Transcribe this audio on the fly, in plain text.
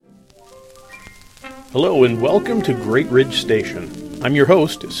Hello and welcome to Great Ridge Station. I'm your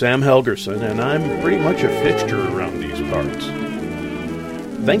host, Sam Helgerson, and I'm pretty much a fixture around these parts.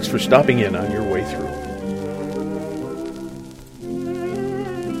 Thanks for stopping in on your way through.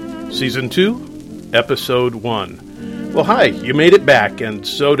 Season 2, Episode 1. Well, hi, you made it back, and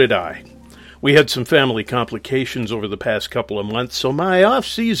so did I. We had some family complications over the past couple of months, so my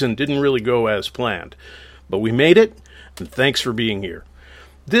off-season didn't really go as planned. But we made it, and thanks for being here.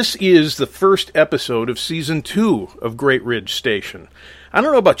 This is the first episode of Season 2 of Great Ridge Station. I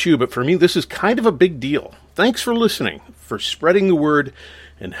don't know about you, but for me, this is kind of a big deal. Thanks for listening, for spreading the word,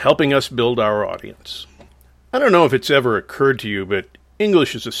 and helping us build our audience. I don't know if it's ever occurred to you, but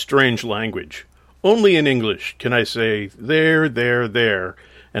English is a strange language. Only in English can I say there,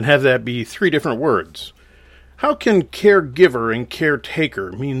 and have that be 3 different words. How can caregiver and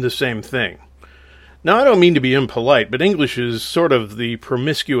caretaker mean the same thing? Now, I don't mean to be impolite, but English is sort of the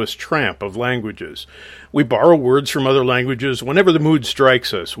promiscuous tramp of languages. We borrow words from other languages whenever the mood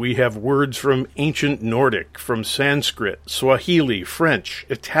strikes us. We have words from ancient Nordic, from Sanskrit, Swahili, French,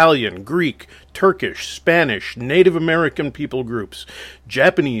 Italian, Greek, Turkish, Spanish, Native American people groups,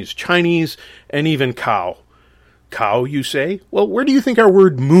 Japanese, Chinese, and even cow. Cow, you say? Well, where do you think our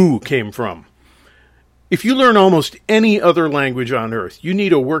word moo came from? If you learn almost any other language on earth, you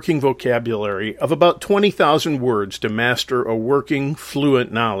need a working vocabulary of about 20,000 words to master a working,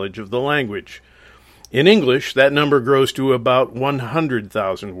 fluent knowledge of the language. In English, that number grows to about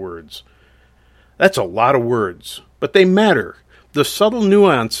 100,000 words. That's a lot of words, but they matter. The subtle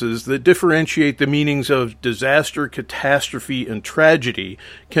nuances that differentiate the meanings of disaster, catastrophe, and tragedy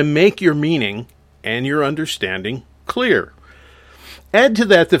can make your meaning and your understanding clear. Add to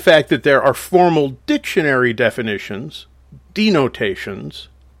that the fact that there are formal dictionary definitions, denotations,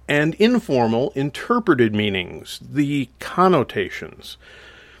 and informal interpreted meanings, the connotations.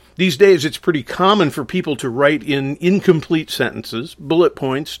 These days, it's pretty common for people to write in incomplete sentences, bullet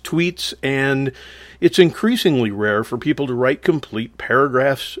points, tweets, and it's increasingly rare for people to write complete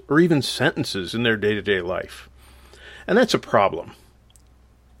paragraphs or even sentences in their day-to-day life. And that's a problem.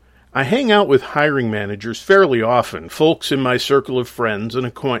 I hang out with hiring managers fairly often, folks in my circle of friends and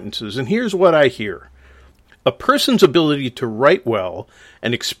acquaintances, and here's what I hear. A person's ability to write well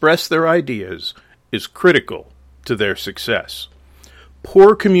and express their ideas is critical to their success.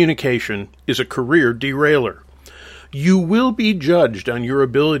 Poor communication is a career derailer. You will be judged on your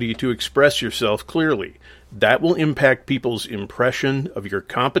ability to express yourself clearly. That will impact people's impression of your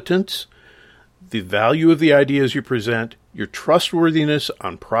competence, the value of the ideas you present, your trustworthiness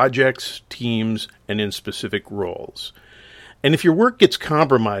on projects, teams, and in specific roles. And if your work gets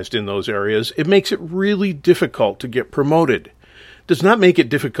compromised in those areas, it makes it really difficult to get promoted. It does not make it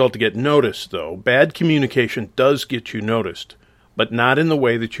difficult to get noticed, though. Bad communication does get you noticed, but not in the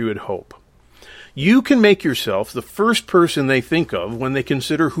way that you would hope. You can make yourself the first person they think of when they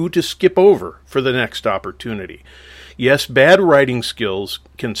consider who to skip over for the next opportunity. Yes, bad writing skills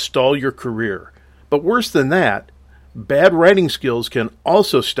can stall your career, but worse than that, bad writing skills can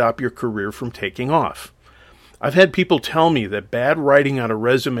also stop your career from taking off. I've had people tell me that bad writing on a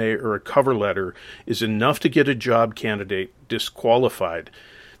resume or a cover letter is enough to get a job candidate disqualified,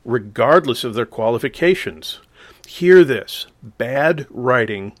 regardless of their qualifications. Hear this: bad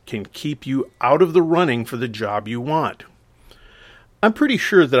writing can keep you out of the running for the job you want. I'm pretty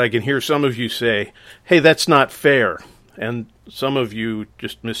sure that I can hear some of you say, "Hey, that's not fair," and some of you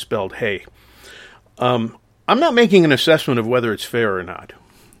just misspelled "hey." I'm not making an assessment of whether it's fair or not.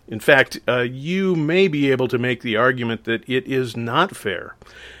 In fact, you may be able to make the argument that it is not fair,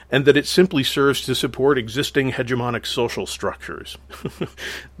 and that it simply serves to support existing hegemonic social structures.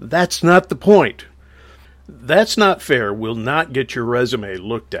 That's not the point. That's not fair will not get your resume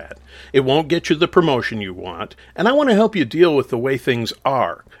looked at. It won't get you the promotion you want, and I want to help you deal with the way things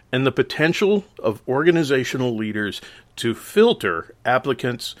are and the potential of organizational leaders to filter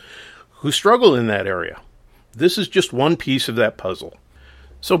applicants who struggle in that area. This is just one piece of that puzzle.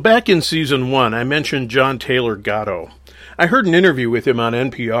 So back in Season 1, I mentioned John Taylor Gatto. I heard an interview with him on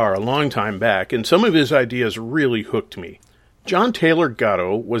NPR a long time back, and some of his ideas really hooked me. John Taylor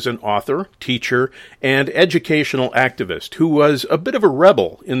Gatto was an author, teacher, and educational activist who was a bit of a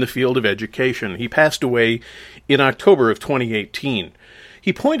rebel in the field of education. He passed away in October of 2018.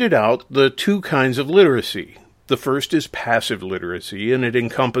 He pointed out the 2 kinds of literacy. The first is passive literacy, and it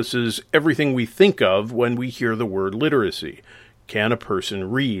encompasses everything we think of when we hear the word literacy. Can a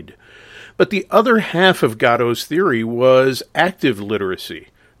person read? But the other half of Gatto's theory was active literacy.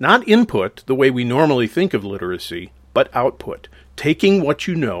 Not input, the way we normally think of literacy, but output, taking what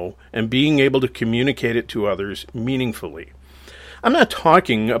you know and being able to communicate it to others meaningfully. I'm not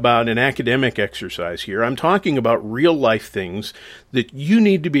talking about an academic exercise here. I'm talking about real-life things that you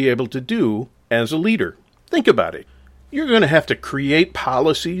need to be able to do as a leader. Think about it. You're going to have to create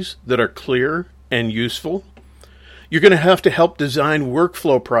policies that are clear and useful. You're going to have to help design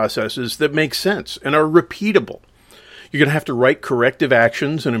workflow processes that make sense and are repeatable. You're going to have to write corrective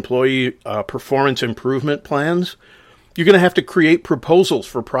actions and employee performance improvement plans. You're going to have to create proposals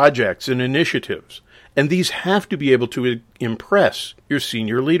for projects and initiatives. And these have to be able to impress your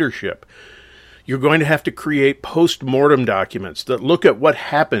senior leadership. You're going to have to create post-mortem documents that look at what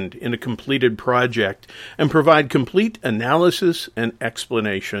happened in a completed project and provide complete analysis and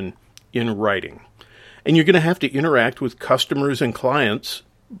explanation in writing. And you're going to have to interact with customers and clients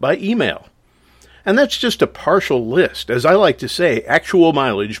by email. And that's just a partial list. As I like to say, actual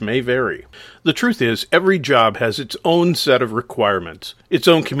mileage may vary. The truth is, every job has its own set of requirements, its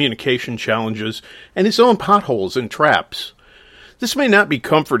own communication challenges, and its own potholes and traps. This may not be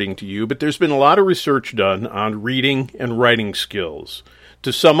comforting to you, but there's been a lot of research done on reading and writing skills.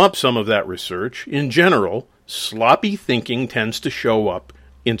 To sum up some of that research, in general, sloppy thinking tends to show up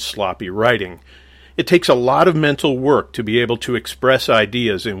in sloppy writing. It takes a lot of mental work to be able to express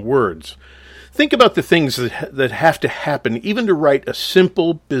ideas in words. Think about the things that have to happen even to write a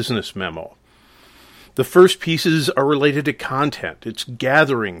simple business memo. The first pieces are related to content. It's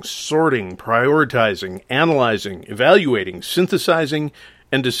gathering, sorting, prioritizing, analyzing, evaluating, synthesizing,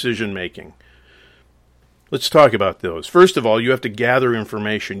 and decision-making. Let's talk about those. First of all, you have to gather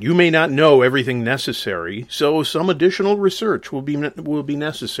information. You may not know everything necessary, so some additional research will be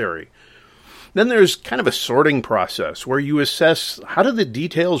necessary. Then there's kind of a sorting process where you assess how do the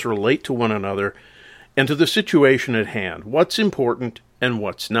details relate to one another and to the situation at hand, what's important and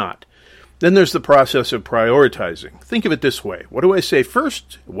what's not. Then there's the process of prioritizing. Think of it this way. What do I say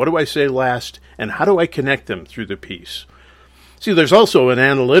first? What do I say last? And how do I connect them through the piece? See, there's also an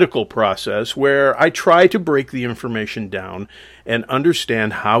analytical process where I try to break the information down and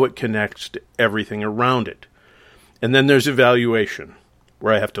understand how it connects to everything around it. And then there's evaluation,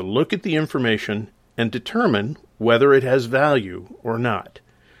 where I have to look at the information and determine whether it has value or not.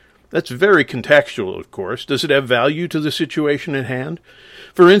 That's very contextual, of course. Does it have value to the situation at hand?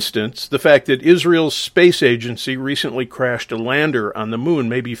 For instance, the fact that Israel's space agency recently crashed a lander on the moon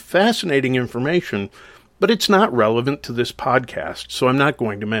may be fascinating information, but it's not relevant to this podcast, so I'm not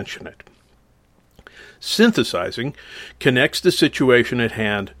going to mention it. Synthesizing connects the situation at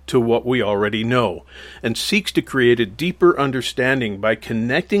hand to what we already know and seeks to create a deeper understanding by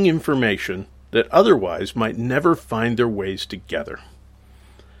connecting information that otherwise might never find their ways together.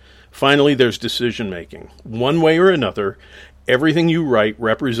 Finally, there's decision-making. One way or another, everything you write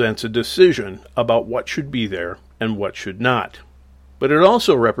represents a decision about what should be there and what should not. But it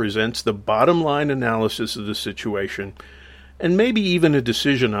also represents the bottom-line analysis of the situation and maybe even a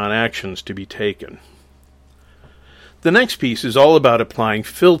decision on actions to be taken. The next piece is all about applying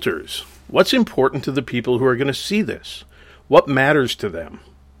filters. What's important to the people who are going to see this? What matters to them?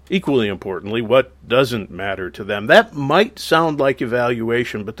 Equally importantly, what doesn't matter to them? That might sound like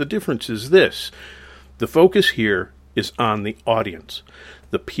evaluation, but the difference is this. The focus here is on the audience,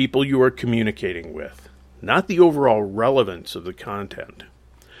 the people you are communicating with, not the overall relevance of the content.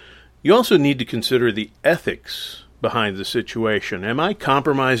 You also need to consider the ethics behind the situation. Am I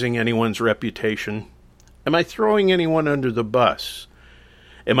compromising anyone's reputation? Am I throwing anyone under the bus?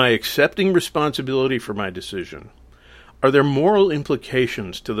 Am I accepting responsibility for my decision? Are there moral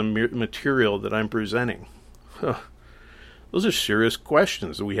implications to the material that I'm presenting? Those are serious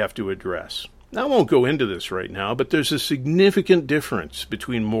questions that we have to address. Now, I won't go into this right now, but there's a significant difference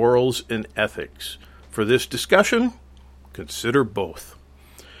between morals and ethics. For this discussion, consider both.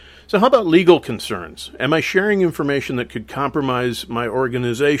 So how about legal concerns? Am I sharing information that could compromise my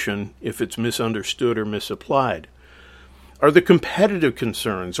organization if it's misunderstood or misapplied? Are there competitive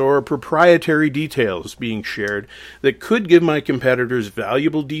concerns or proprietary details being shared that could give my competitors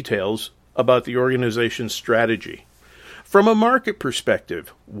valuable details about the organization's strategy? From a market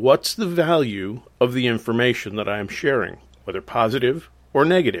perspective, what's the value of the information that I am sharing, whether positive or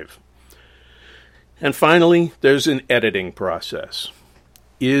negative? And finally, there's an editing process.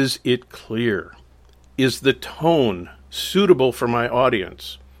 Is it clear? Is the tone suitable for my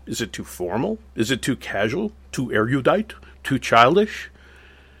audience? Is it too formal? Is it too casual? Too erudite? Too childish?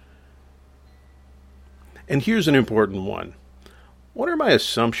 And here's an important one. What are my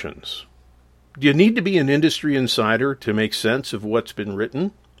assumptions? Do you need to be an industry insider to make sense of what's been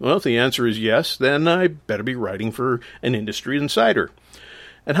written? Well, if the answer is yes, then I better be writing for an industry insider.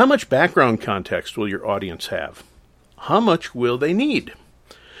 And how much background context will your audience have? How much will they need?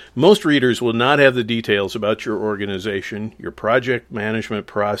 Most readers will not have the details about your organization, your project management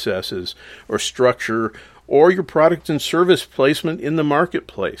processes or structure, or your product and service placement in the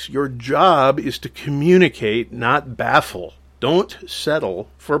marketplace. Your job is to communicate, not baffle. Don't settle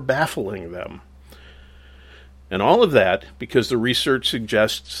for baffling them. And all of that because the research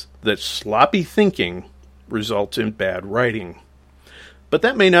suggests that sloppy thinking results in bad writing. But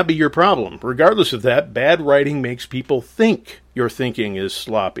that may not be your problem. Regardless of that, bad writing makes people think your thinking is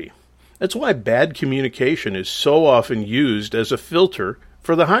sloppy. That's why bad communication is so often used as a filter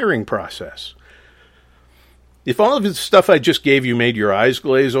for the hiring process. If all of the stuff I just gave you made your eyes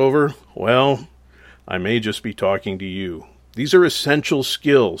glaze over, well, I may just be talking to you. These are essential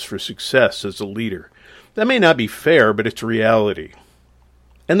skills for success as a leader. That may not be fair, but it's reality.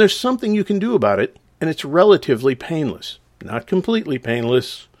 And there's something you can do about it, and it's relatively painless. Not completely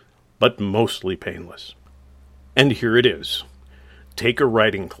painless, but mostly painless. And here it is. Take a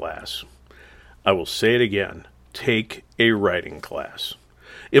writing class. I will say it again. Take a writing class.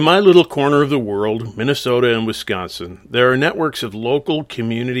 In my little corner of the world, Minnesota and Wisconsin, there are networks of local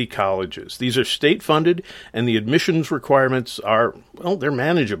community colleges. These are state-funded, and the admissions requirements are, well, they're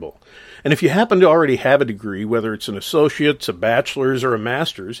manageable. And if you happen to already have a degree, whether it's an associate's, a bachelor's, or a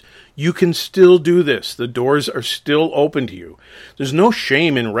master's, you can still do this. The doors are still open to you. There's no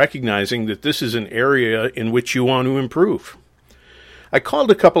shame in recognizing that this is an area in which you want to improve. I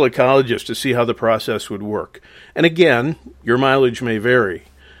called a couple of colleges to see how the process would work. And again, your mileage may vary.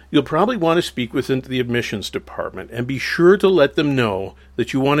 You'll probably want to speak with the admissions department and be sure to let them know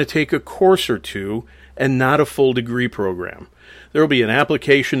that you want to take a course or two and not a full degree program. There will be an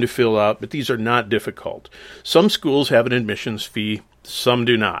application to fill out, but these are not difficult. Some schools have an admissions fee, some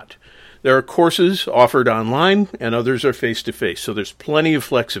do not. There are courses offered online, and others are face-to-face, so there's plenty of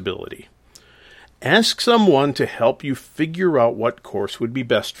flexibility. Ask someone to help you figure out what course would be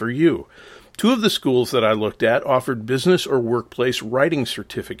best for you. 2 of the schools that I looked at offered business or workplace writing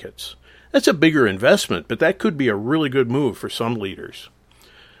certificates. That's a bigger investment, but that could be a really good move for some leaders.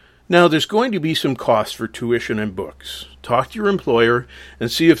 Now, there's going to be some costs for tuition and books. Talk to your employer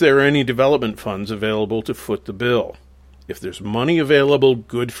and see if there are any development funds available to foot the bill. If there's money available,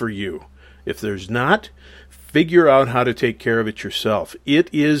 good for you. If there's not, figure out how to take care of it yourself. It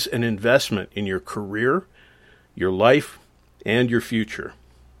is an investment in your career, your life, and your future.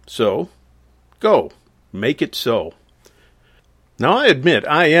 So, go. Make it so. Now, I admit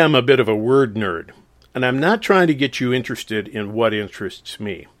I am a bit of a word nerd, and I'm not trying to get you interested in what interests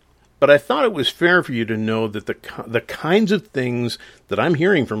me. But I thought it was fair for you to know that the kinds of things that I'm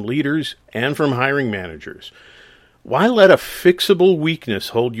hearing from leaders and from hiring managers. Why let a fixable weakness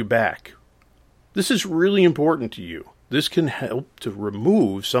hold you back? This is really important to you. This can help to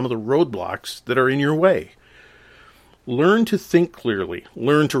remove some of the roadblocks that are in your way. Learn to think clearly,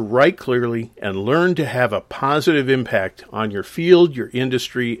 learn to write clearly, and learn to have a positive impact on your field, your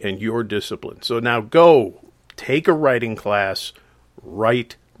industry, and your discipline. So now go, take a writing class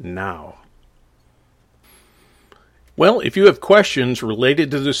right now. Well, if you have questions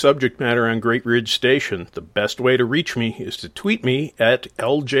related to the subject matter on Great Ridge Station, the best way to reach me is to tweet me at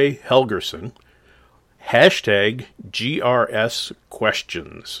LJ Helgerson,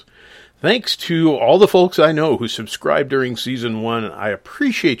 #GRSQuestions. Thanks to all the folks I know who subscribed during Season 1. I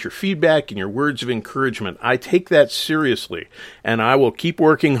appreciate your feedback and your words of encouragement. I take that seriously, and I will keep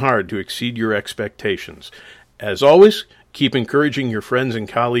working hard to exceed your expectations. As always, keep encouraging your friends and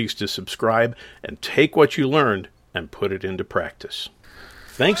colleagues to subscribe and take what you learned and put it into practice.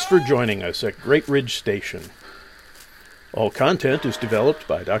 Thanks for joining us at Great Ridge Station. All content is developed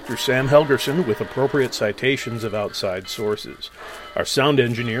by Dr. Sam Helgerson with appropriate citations of outside sources. Our sound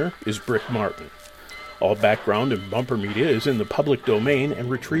engineer is Brick Martin. All background and bumper media is in the public domain and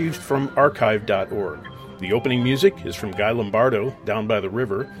retrieved from archive.org. The opening music is from Guy Lombardo, Down by the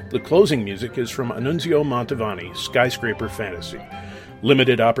River. The closing music is from Annunzio Montavani, Skyscraper Fantasy.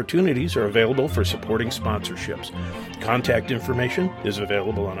 Limited opportunities are available for supporting sponsorships. Contact information is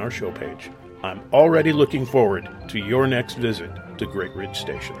available on our show page. I'm already looking forward to your next visit to Great Ridge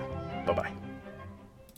Station. Bye-bye.